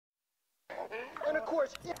And of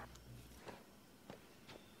course,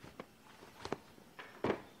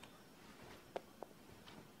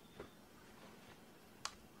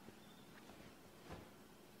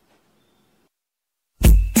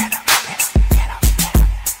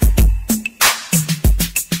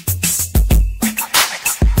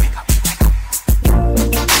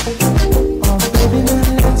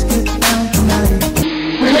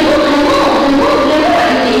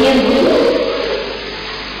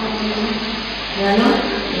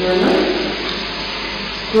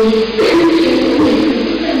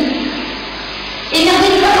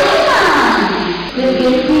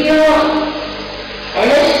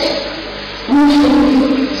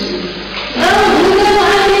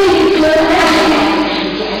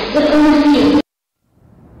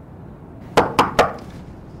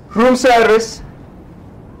 room service.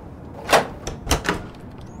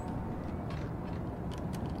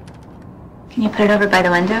 Can you put it over by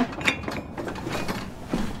the window?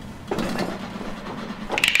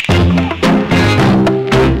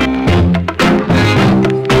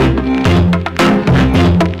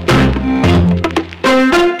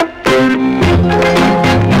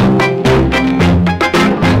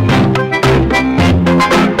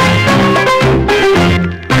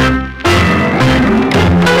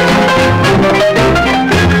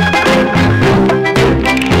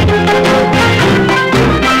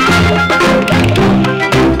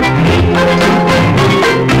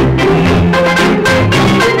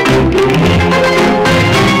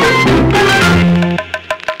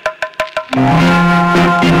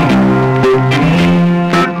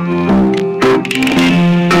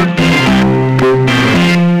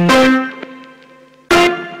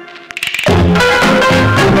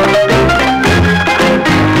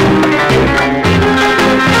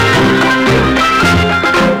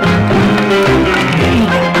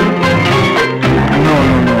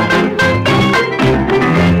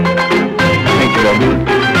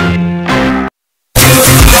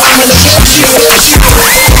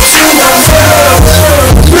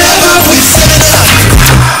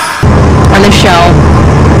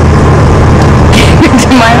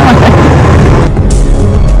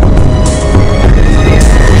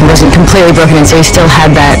 Completely broken in, so he still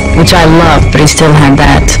had that, which I love, but he still had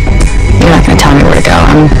that. You're not going to tell me where to go.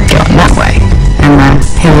 I'm going that way. And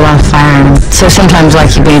he had a lot of fire in him. So sometimes,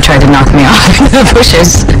 like when he tried to knock me off into the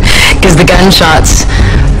bushes, because the gunshots,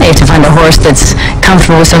 you have to find a horse that's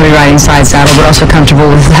comfortable with somebody riding side saddle, but also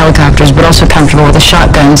comfortable with helicopters, but also comfortable with a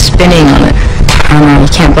shotgun spinning on it. And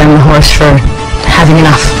you can't blame the horse for having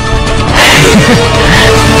enough.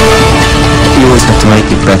 You always have to make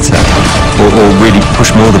it better, or really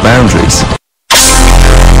push more the boundaries.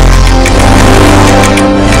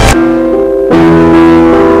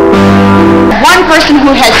 One person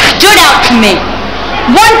who has stood out to me,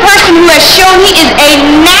 one person who has shown he is a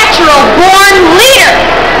natural born leader,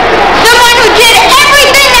 someone who did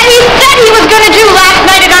everything that he said he was going to do last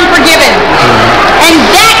night at Unforgiven, and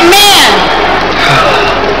that man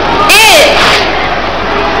is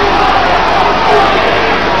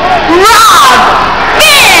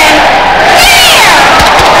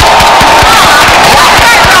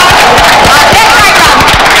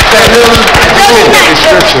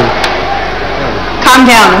calm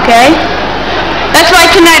down, okay? That's why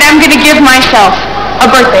tonight I'm gonna give myself a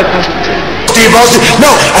birthday present. Steve Austin,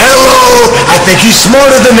 no, hello! I think he's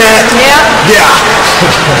smarter than that. Yeah? Yeah.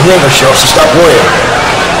 He ain't gonna show us, so stop worrying.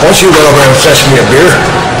 Why don't you run over and fetch me a beer?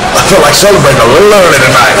 I feel like celebrating a little early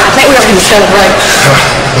tonight. I think we are gonna celebrate.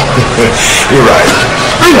 You're right.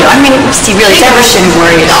 I know, I mean, Steve really never shouldn't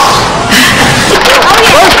worry at all.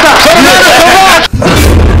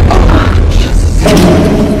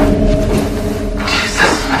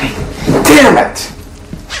 Damn it!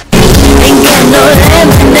 Ain't got no lamb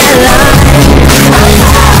in that line.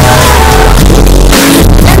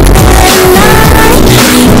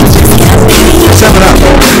 7 up.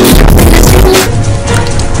 Baby,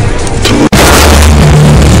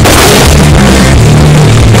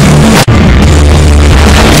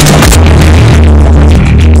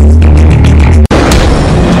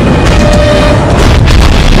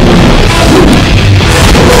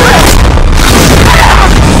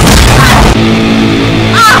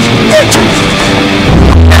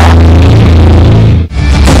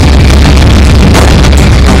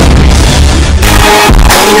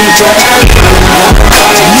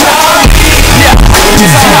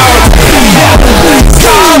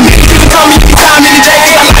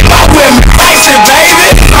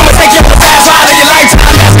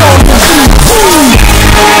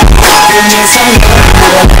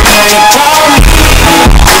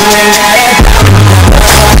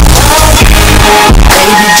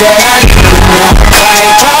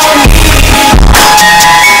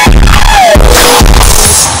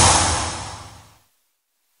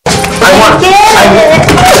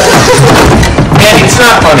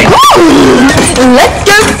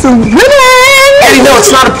 Eddie, no,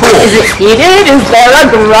 it's not a pool. Is it heated? Is there a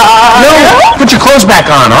garage? No, put your clothes back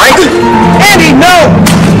on, all right? Eddie, no!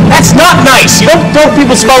 That's not nice. You don't throw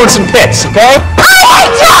people's phones in pits, okay?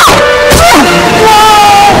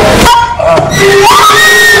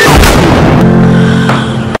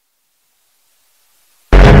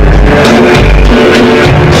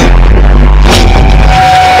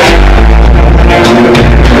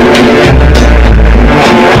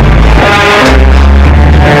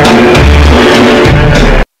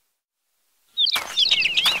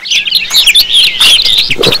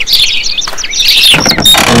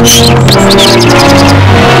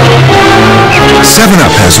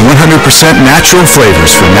 Up has 100% natural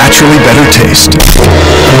flavors for naturally better taste.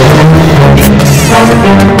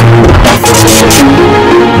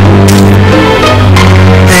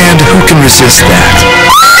 And who can resist that?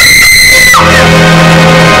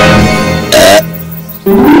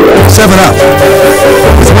 7-Up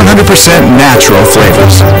with 100% natural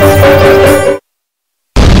flavors.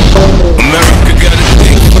 America got a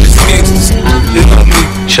thing for the gangsters. You know me.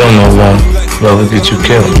 Show no love. Love will get you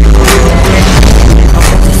killed.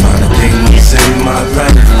 In my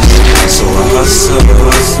life, so I hustle.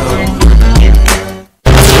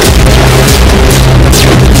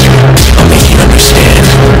 I'll make you understand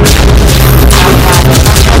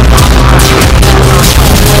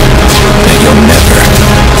that you'll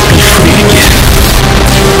never be free again.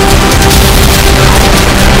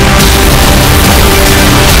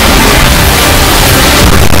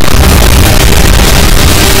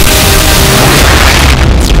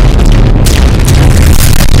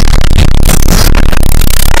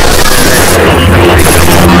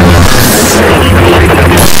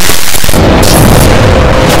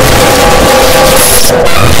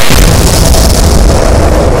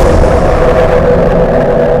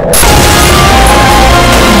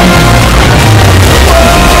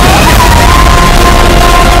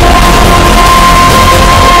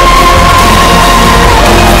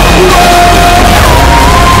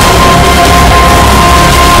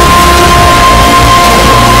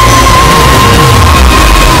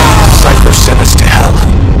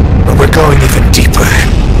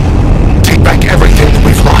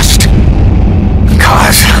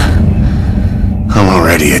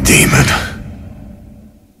 A demon.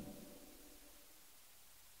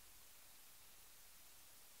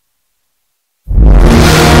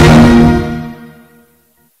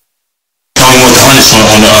 Only want the punishment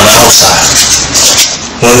on the outside.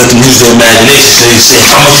 Don't let them use their imagination so you say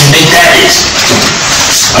how much you think that is.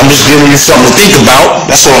 I'm just giving you something to think about.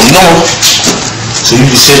 That's all I'm doing. So you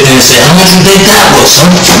can sit there and say, how much you think that was, huh?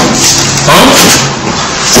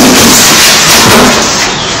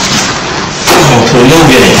 For a little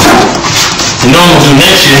bit. You know I'm gonna do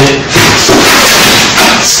next year.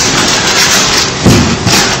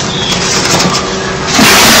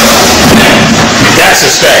 That's a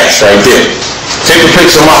stash right there. Take a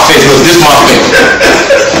picture of my face. Look, this is my face.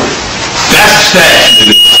 That's a stash,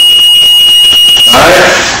 nigga.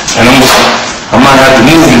 Alright? And I might have to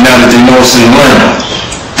move it now that they know it's in the money.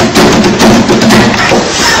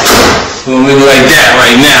 We'll leave it like that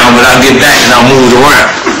right now, but I'll get back and I'll move it around.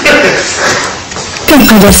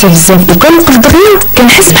 كنقدر فيه بزاف وكنوقف دغيا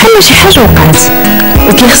كنحس بحال شي حاجه وقعت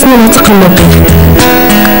وكيخصني نتقلبي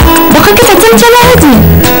باقا كتعتمد على هادي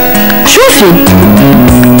شوفي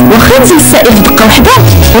واخا نزل السائل في دقه وحده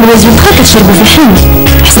والوجه بقى كتشربو في الحين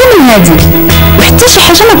احسن من هادي وحتى شي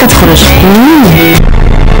حاجه ما كتخرج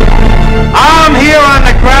I'm here on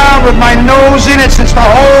the ground with my nose in it since the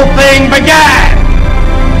whole thing began.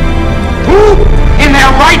 Who in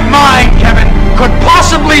their right mind, Kevin, could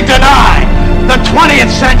possibly deny the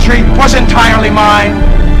 20th century was entirely mine?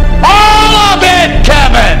 All of it,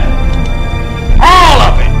 Kevin! All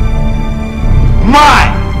of it!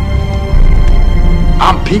 Mine!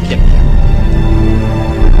 I'm peeking.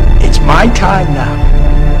 It's my time now.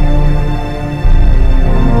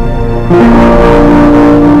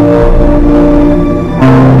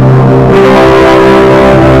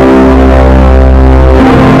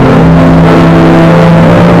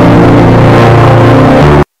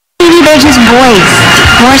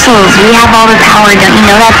 Morsels, we have all the power. Don't you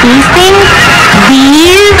know that these things,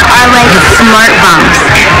 these are like smart bumps,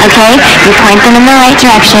 okay? You point them in the right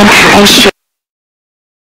direction and shoot.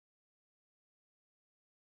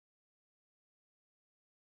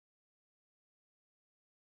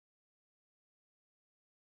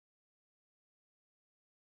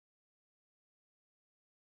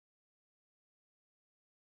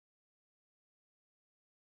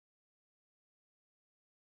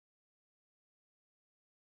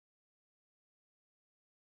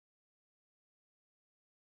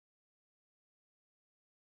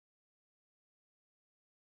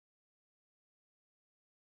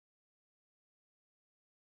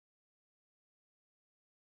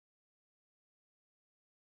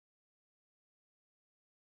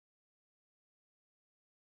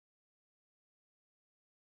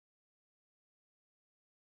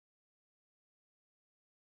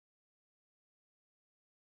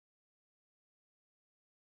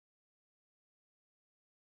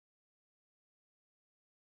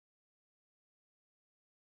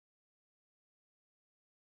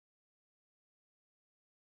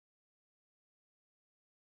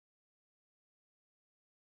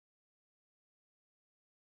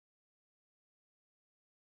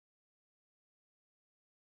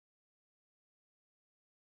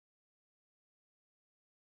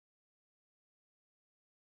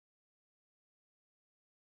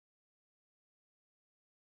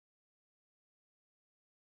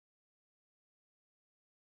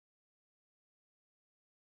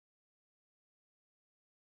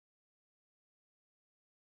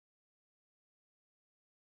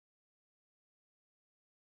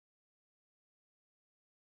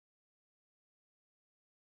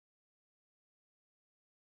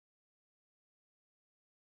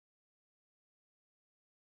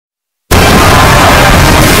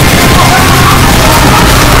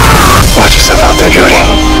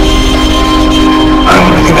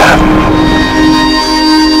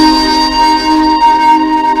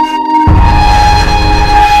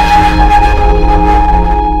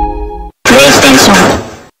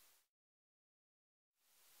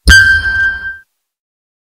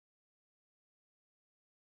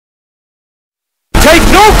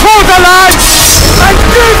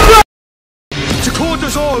 To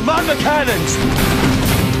quarters all, man the cannons!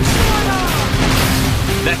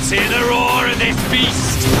 Let's hear the roar of this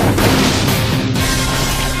beast!